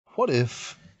What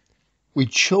if we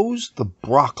chose the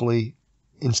broccoli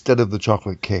instead of the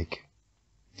chocolate cake?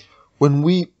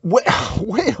 Wait,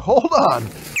 hold on.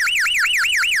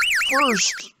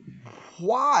 First,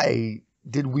 why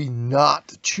did we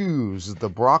not choose the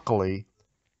broccoli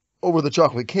over the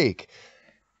chocolate cake?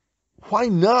 Why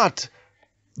not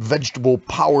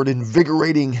vegetable-powered,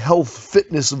 invigorating health,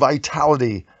 fitness,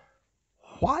 vitality?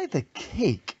 Why the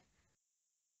cake?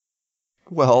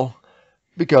 Well,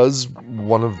 because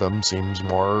one of them seems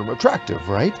more attractive,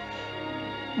 right?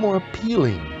 More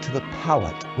appealing to the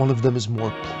palate. One of them is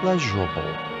more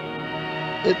pleasurable.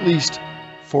 At least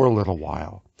for a little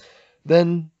while.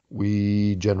 Then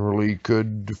we generally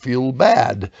could feel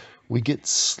bad. We get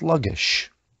sluggish,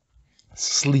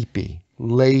 sleepy,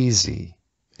 lazy.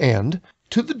 And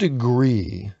to the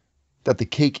degree that the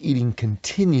cake eating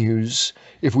continues,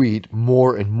 if we eat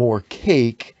more and more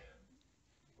cake,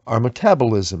 our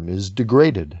metabolism is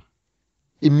degraded.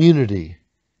 Immunity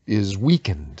is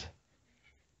weakened.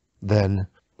 Then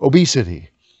obesity,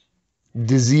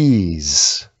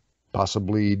 disease,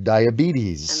 possibly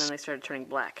diabetes. And then they started turning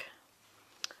black.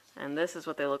 And this is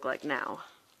what they look like now.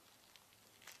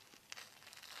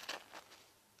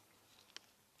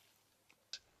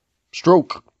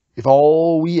 Stroke. If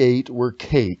all we ate were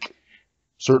cake,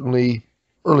 certainly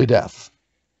early death,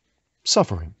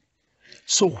 suffering.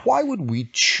 So why would we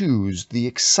choose the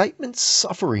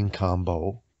excitement-suffering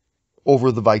combo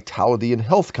over the vitality and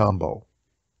health combo?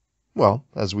 Well,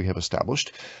 as we have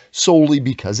established, solely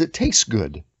because it tastes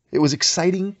good. It was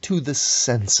exciting to the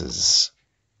senses.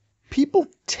 People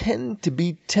tend to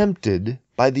be tempted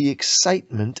by the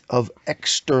excitement of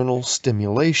external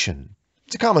stimulation.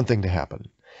 It's a common thing to happen,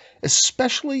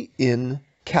 especially in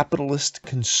capitalist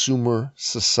consumer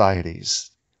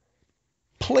societies.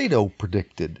 Plato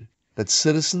predicted that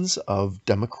citizens of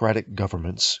democratic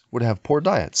governments would have poor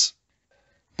diets.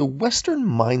 The Western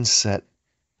mindset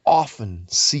often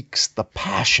seeks the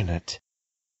passionate.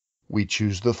 We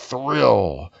choose the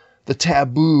thrill, the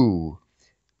taboo,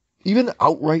 even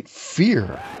outright fear,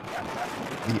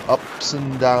 the ups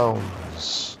and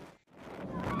downs.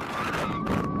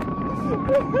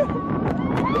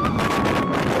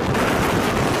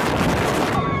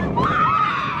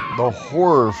 The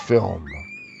horror film.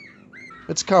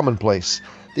 It's commonplace.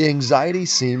 The anxiety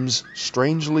seems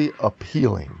strangely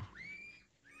appealing.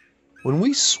 When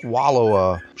we swallow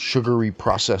a sugary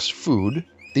processed food,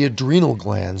 the adrenal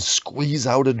glands squeeze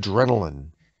out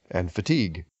adrenaline and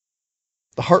fatigue.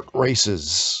 The heart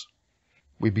races.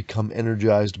 We become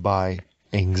energized by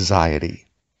anxiety.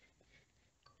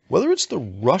 Whether it's the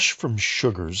rush from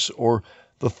sugars or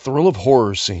the thrill of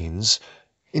horror scenes,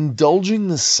 indulging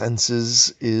the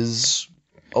senses is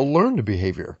a learned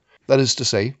behavior. That is to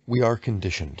say, we are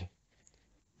conditioned.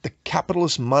 The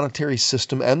capitalist monetary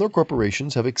system and their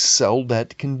corporations have excelled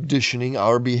at conditioning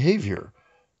our behavior,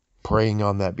 preying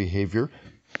on that behavior,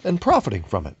 and profiting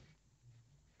from it.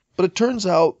 But it turns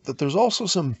out that there's also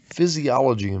some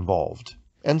physiology involved,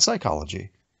 and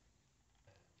psychology.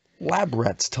 Lab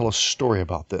rats tell a story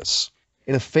about this.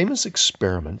 In a famous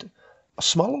experiment, a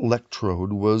small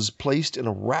electrode was placed in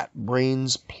a rat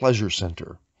brain's pleasure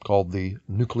center, called the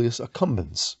nucleus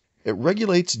accumbens. It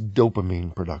regulates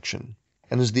dopamine production,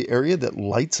 and is the area that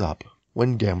lights up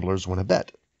when gamblers win a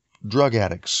bet. Drug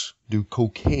addicts do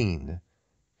cocaine,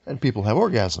 and people have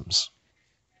orgasms.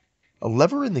 A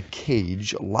lever in the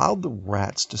cage allowed the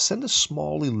rats to send a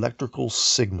small electrical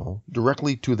signal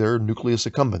directly to their nucleus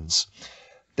accumbens.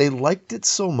 They liked it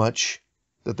so much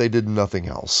that they did nothing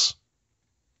else.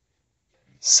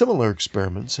 Similar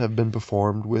experiments have been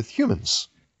performed with humans.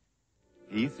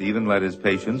 Heath even let his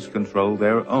patients control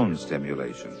their own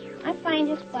stimulation. I find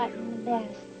this button the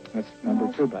best. That's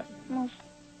number 2 button. Most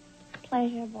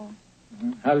pleasurable.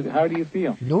 How do you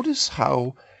feel? Notice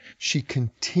how she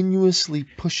continuously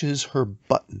pushes her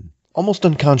button, almost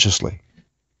unconsciously.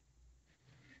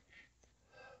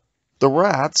 The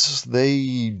rats,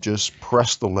 they just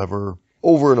pressed the lever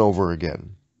over and over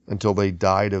again until they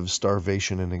died of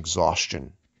starvation and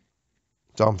exhaustion.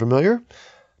 Sound familiar?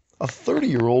 A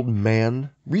 30-year-old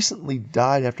man recently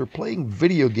died after playing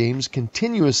video games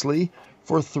continuously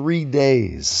for 3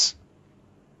 days.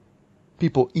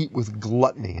 People eat with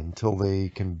gluttony until they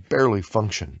can barely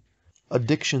function.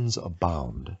 Addictions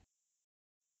abound.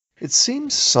 It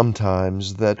seems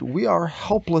sometimes that we are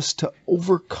helpless to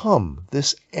overcome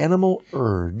this animal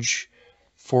urge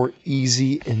for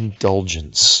easy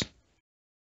indulgence.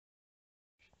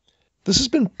 This has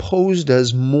been posed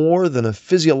as more than a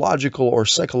physiological or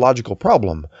psychological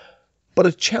problem, but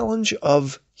a challenge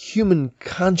of human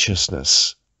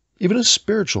consciousness, even a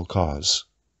spiritual cause.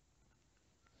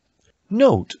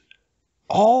 Note,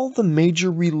 all the major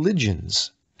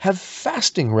religions have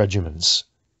fasting regimens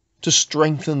to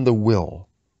strengthen the will.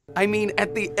 I mean,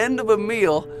 at the end of a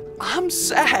meal, I'm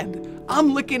sad.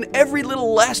 I'm licking every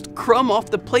little last crumb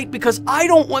off the plate because I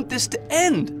don't want this to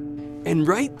end. And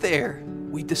right there,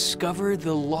 we discover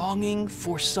the longing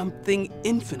for something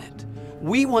infinite.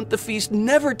 We want the feast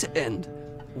never to end.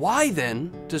 Why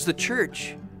then does the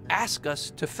church ask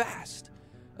us to fast,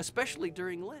 especially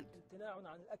during Lent?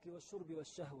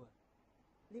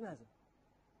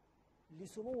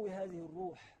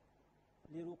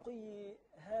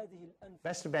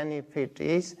 Best benefit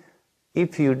is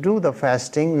if you do the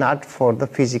fasting not for the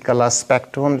physical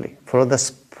aspect only, for the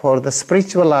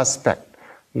spiritual aspect,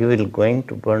 you will going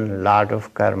to burn a lot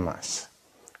of karmas.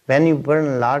 When you burn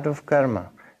a lot of karma,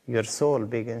 your soul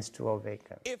begins to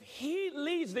awaken. If he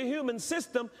leads the human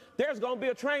system, there's going to be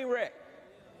a train wreck.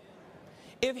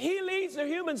 If he leads the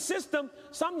human system,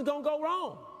 something's going to go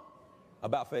wrong.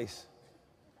 About face.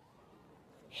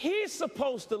 He's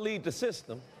supposed to lead the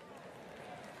system.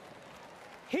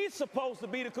 He's supposed to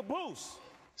be the caboose.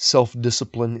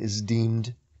 Self-discipline is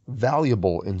deemed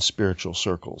valuable in spiritual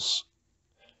circles.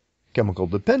 Chemical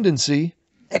dependency,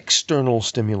 external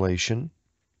stimulation,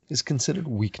 is considered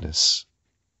weakness.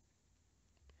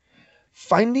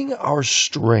 Finding our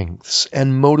strengths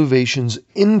and motivations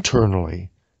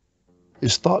internally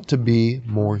is thought to be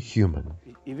more human.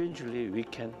 Eventually we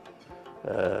can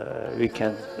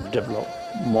develop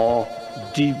more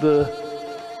deeper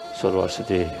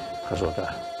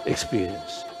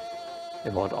experience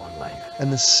about our life.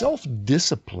 And the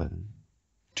self-discipline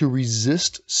to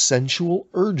resist sensual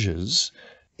urges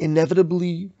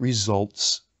inevitably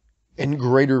results in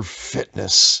greater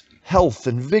fitness, health,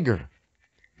 and vigor.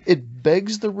 It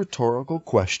begs the rhetorical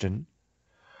question,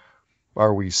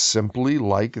 are we simply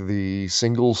like the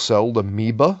single-celled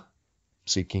amoeba,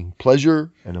 seeking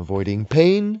pleasure and avoiding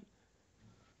pain?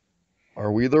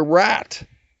 Are we the rat,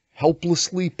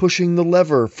 helplessly pushing the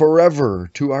lever forever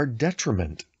to our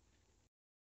detriment?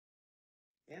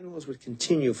 Animals would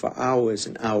continue for hours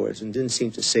and hours and didn't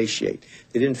seem to satiate.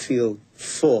 They didn't feel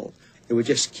full. They would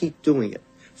just keep doing it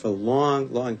for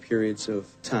long, long periods of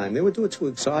time. They would do it to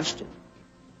exhaustion.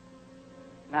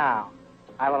 Now,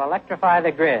 I will electrify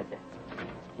the grid.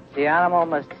 The animal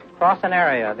must cross an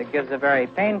area that gives a very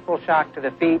painful shock to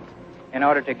the feet in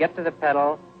order to get to the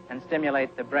pedal and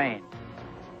stimulate the brain.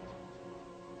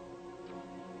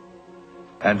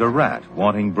 And a rat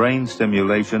wanting brain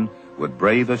stimulation would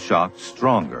brave a shock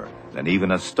stronger than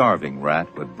even a starving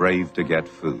rat would brave to get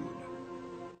food.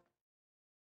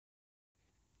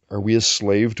 Are we a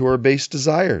slave to our base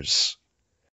desires?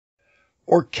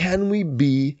 Or can we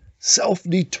be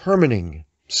self-determining,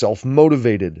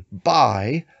 self-motivated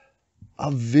by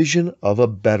a vision of a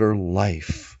better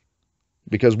life?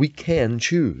 Because we can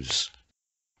choose.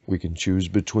 We can choose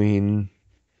between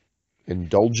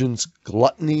indulgence,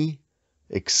 gluttony,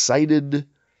 excited,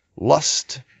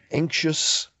 lust,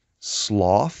 anxious,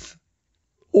 sloth,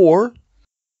 or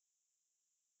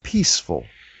peaceful,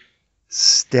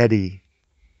 steady,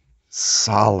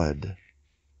 solid,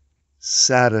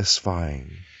 satisfying,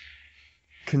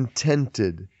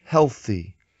 contented,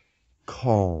 healthy,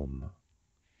 calm.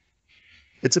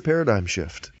 It's a paradigm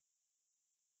shift.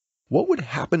 What would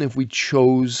happen if we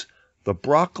chose the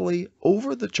broccoli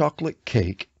over the chocolate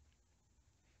cake?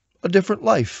 A different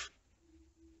life.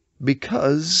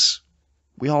 Because,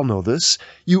 we all know this,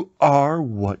 you are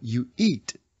what you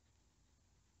eat.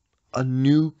 A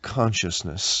new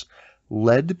consciousness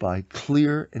led by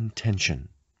clear intention,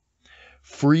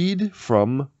 freed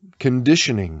from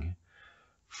conditioning,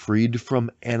 freed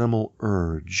from animal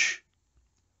urge,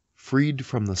 freed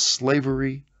from the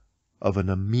slavery of an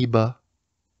amoeba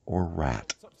or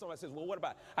rat. Somebody says, well, what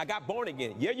about, I got born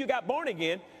again. Yeah, you got born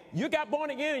again. You got born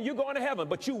again and you're going to heaven,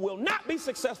 but you will not be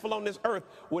successful on this earth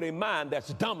with a mind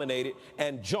that's dominated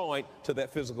and joined to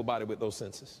that physical body with those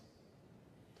senses.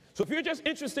 So if you're just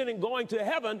interested in going to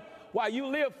heaven while you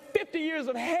live 50 years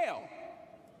of hell,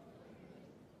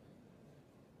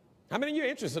 how many of you are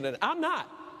interested in it? I'm not.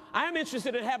 I am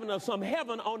interested in having some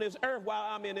heaven on this earth while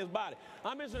I'm in this body.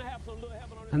 I'm interested in having some little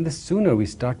heaven on this earth. And the sooner we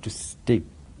start to take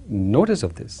notice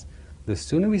of this, the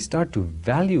sooner we start to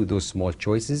value those small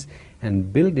choices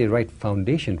and build a right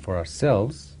foundation for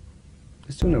ourselves,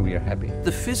 the sooner we are happy.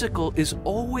 The physical is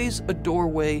always a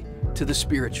doorway to the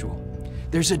spiritual.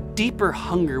 There's a deeper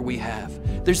hunger we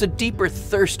have. There's a deeper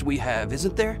thirst we have,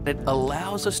 isn't there? It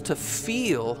allows us to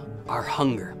feel our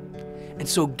hunger. And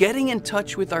so getting in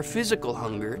touch with our physical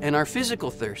hunger and our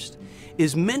physical thirst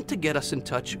is meant to get us in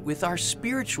touch with our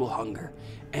spiritual hunger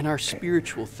and our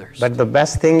spiritual thirst. But the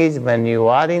best thing is when you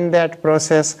are in that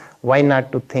process, why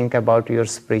not to think about your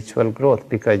spiritual growth?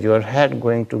 Because your head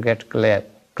going to get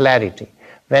clarity.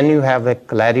 When you have a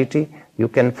clarity, you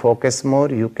can focus more,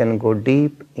 you can go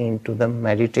deep into the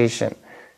meditation.